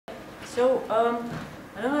So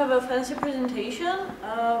I don't have a fancy presentation,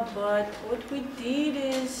 but what we did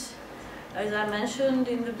is, as I mentioned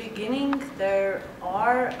in the beginning, there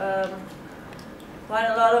are quite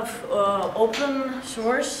a lot of open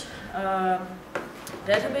source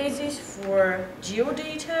databases for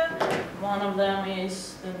GeoData. One of them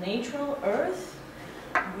is the Natural Earth,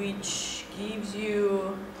 which gives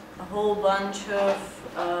you a whole bunch of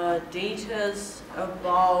data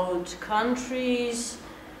about countries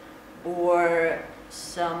or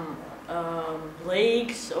some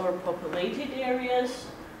lakes or populated areas.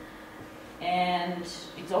 And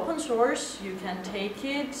it's open source, you can take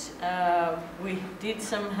it. We did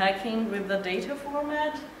some hacking with the data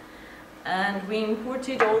format, and we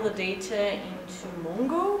imported all the data into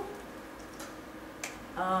Mongo.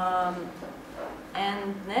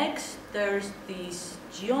 And next there's this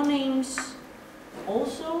GeoNames,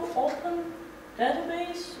 also open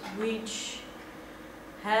database, which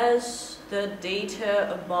has the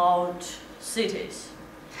data about cities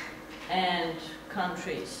and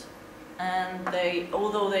countries. And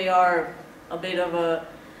although they are a bit of a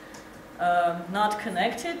not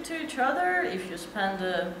connected to each other, if you spend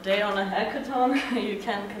a day on a hackathon, you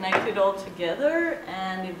can connect it all together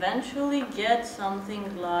and eventually get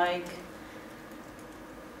something like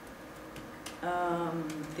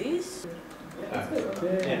this.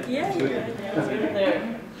 Yeah.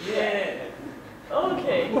 There. Yeah.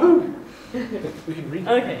 Okay. We can read it.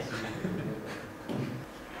 Okay.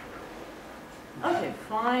 Okay,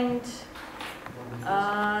 find.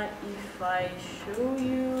 If I show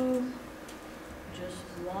you just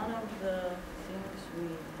one of the things we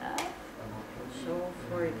have. So,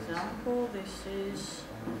 for example, this is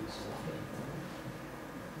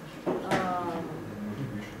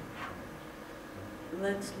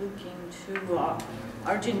let's look into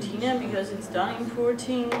Argentina because it's done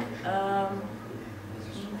importing.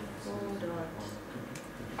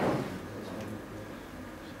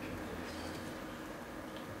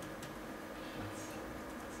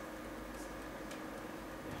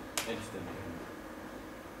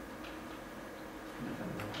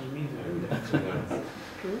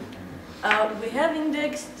 We have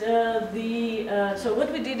indexed so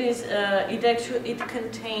what we did is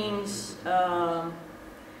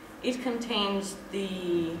it contains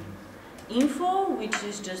the info, which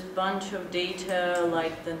is just a bunch of data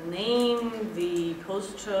like the name, the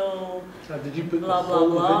postal, did you put blah, the blah, whole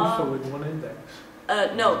blah. of info in one index?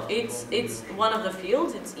 No, it's one of the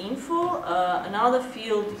fields, it's info. Another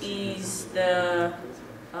field is the,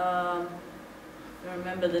 I don't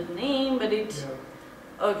remember the name, but it, yeah.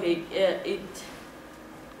 Okay,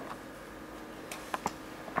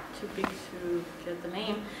 too big to get the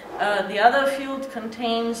name. The other field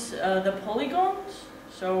contains the polygons,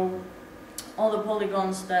 so all the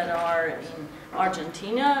polygons that are in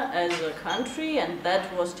Argentina as a country, and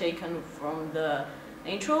that was taken from the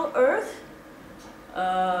Natural Earth.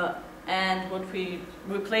 And what we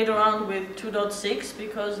played around with 2.6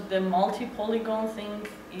 because the multi-polygon thing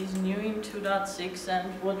is new in 2.6,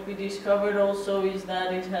 and what we discovered also is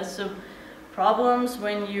that it has some problems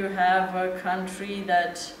when you have a country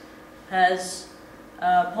that has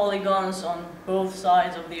polygons on both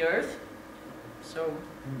sides of the Earth. So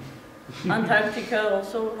Antarctica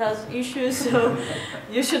also has issues, so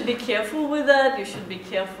you should be careful with that. You should be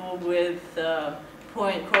careful with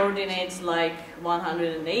point coordinates like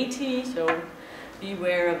 180, so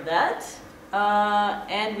beware of that.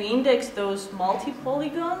 And we indexed those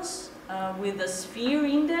multi-polygons with a sphere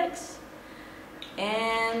index.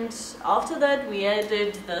 And after that we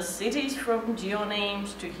added the cities from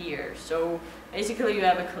GeoNames to here. So basically you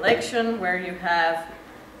have a collection where you have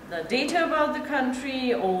the data about the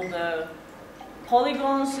country, all the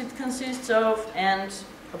polygons it consists of, and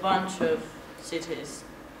a bunch of cities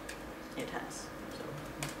it has. So,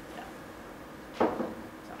 yeah.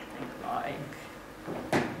 Something like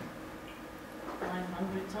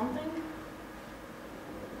 900 something.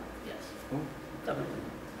 Yes. So that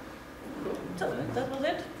was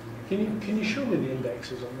it. Can you show me the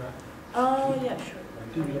indexes on that? Oh, yeah, sure.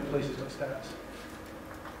 db.places.stats.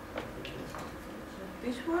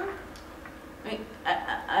 This one?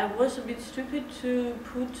 I was a bit stupid to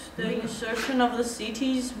put the insertion of the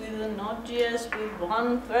cities with a Node.js with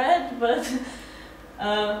one thread, but...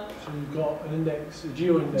 so you've got an index, a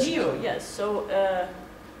geo index. Geo, yes. So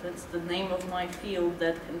that's the name of my field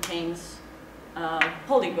that contains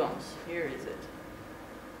polygons. Here is it.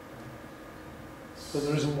 But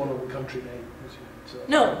there isn't one of the country name, is there? So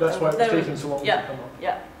No. that's why it's taken so long to come up.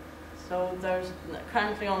 Yeah. So there's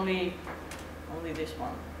currently only this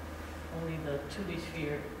one. Only the 2D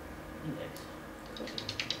sphere index.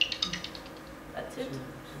 That's it.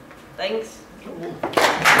 Thanks.